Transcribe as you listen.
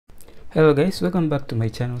Hello guys, welcome back to my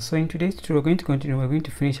channel. So in today's tutorial we're going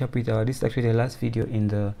to finish up with this is actually the last video in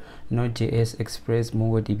the Node.js Express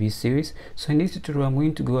MongoDB series. So in this tutorial I'm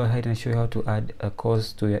going to go ahead and show you how to add a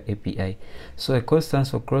CORS to your API. So a CORS stands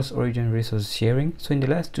for cross origin resource sharing. So in the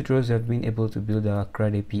last tutorials we have been able to build our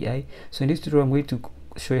CRUD API. So in this tutorial I'm going to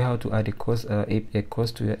show you how to add a CORS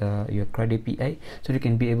to your CRUD API, so you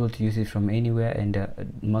can be able to use it from anywhere and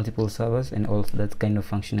multiple servers and all that kind of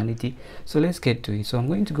functionality. So let's get to it. So I'm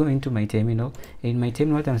going to go into my terminal. In my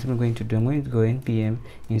terminal, what I'm simply going to do, I'm going to go npm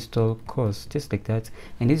install CORS, just like that,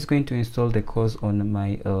 and this is going to install the CORS on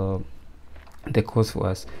my the CORS for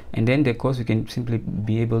us, and then the CORS we can simply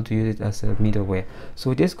be able to use it as a middleware.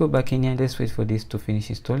 So just go back in here, let's wait for this to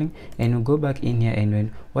finish installing, and we'll go back in here, and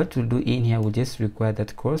then what we'll do in here, we'll just require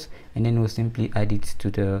that CORS, and then we'll simply add it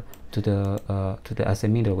to the as a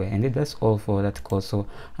middleware, and that's all for that CORS. So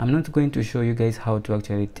I'm not going to show you guys how to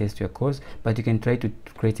actually test your CORS, but you can try to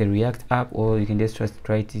create a React app, or you can just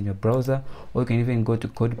try it in your browser, or you can even go to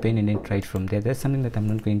CodePen and then try it from there. That's something that I'm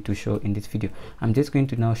not going to show in this video. I'm just going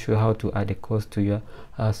to now show how to add a CORS to your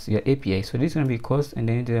API. So this is going to be CORS, and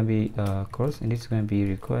then it's going to be CORS, and this is going to be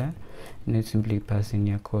require, and then simply pass in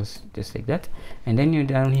your CORS just like that. And then you're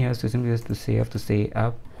down here, so simply just to say, you have to say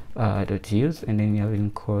app .use, and then you have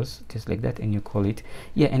in CORS just like that, and you call it.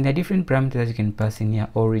 And there are different parameters you can pass in here,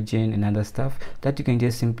 origin and other stuff that you can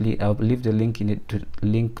just simply leave the link in it to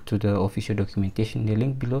link to the official documentation, the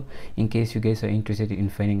link below, in case you guys are interested in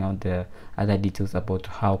finding out the other details about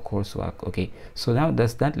how CORS work. Okay, so now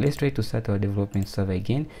that's that. Let's try to start our development server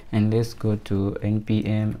again, and let's go to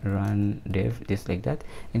npm run dev just like that,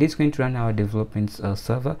 and it's going to run our development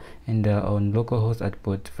server, and on localhost at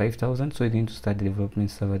port 5000. So we're going to start the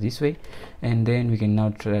development server this way, and then we can now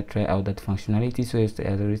try out that functionality. So it's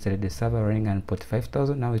already started the server running on port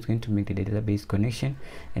 5000. Now it's going to make the database connection,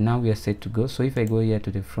 and now we are set to go. So if I go here to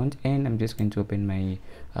the front end, I'm just going to open my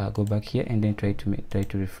go back here, and then try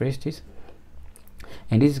to refresh this,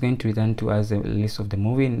 and this is going to return to us a list of the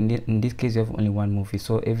movie. In this case you have only one movie,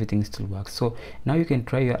 so everything still works. So now you can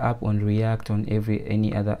try your app on React, on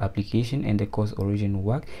any other application, and the CORS origin will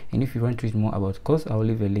work. And if you want to read more about CORS, I will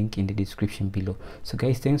leave a link in the description below. So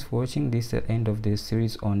guys, thanks for watching. This is the end of the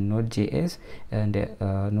series on Node.js and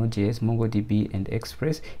Node.js, MongoDB and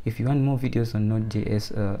Express. If you want more videos on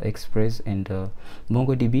Node.js, Express and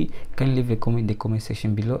MongoDB, can leave a comment in the comment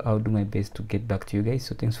section below. I'll do my best to get back to you guys.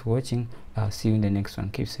 So thanks for watching. See you in the next one.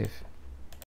 Keep safe.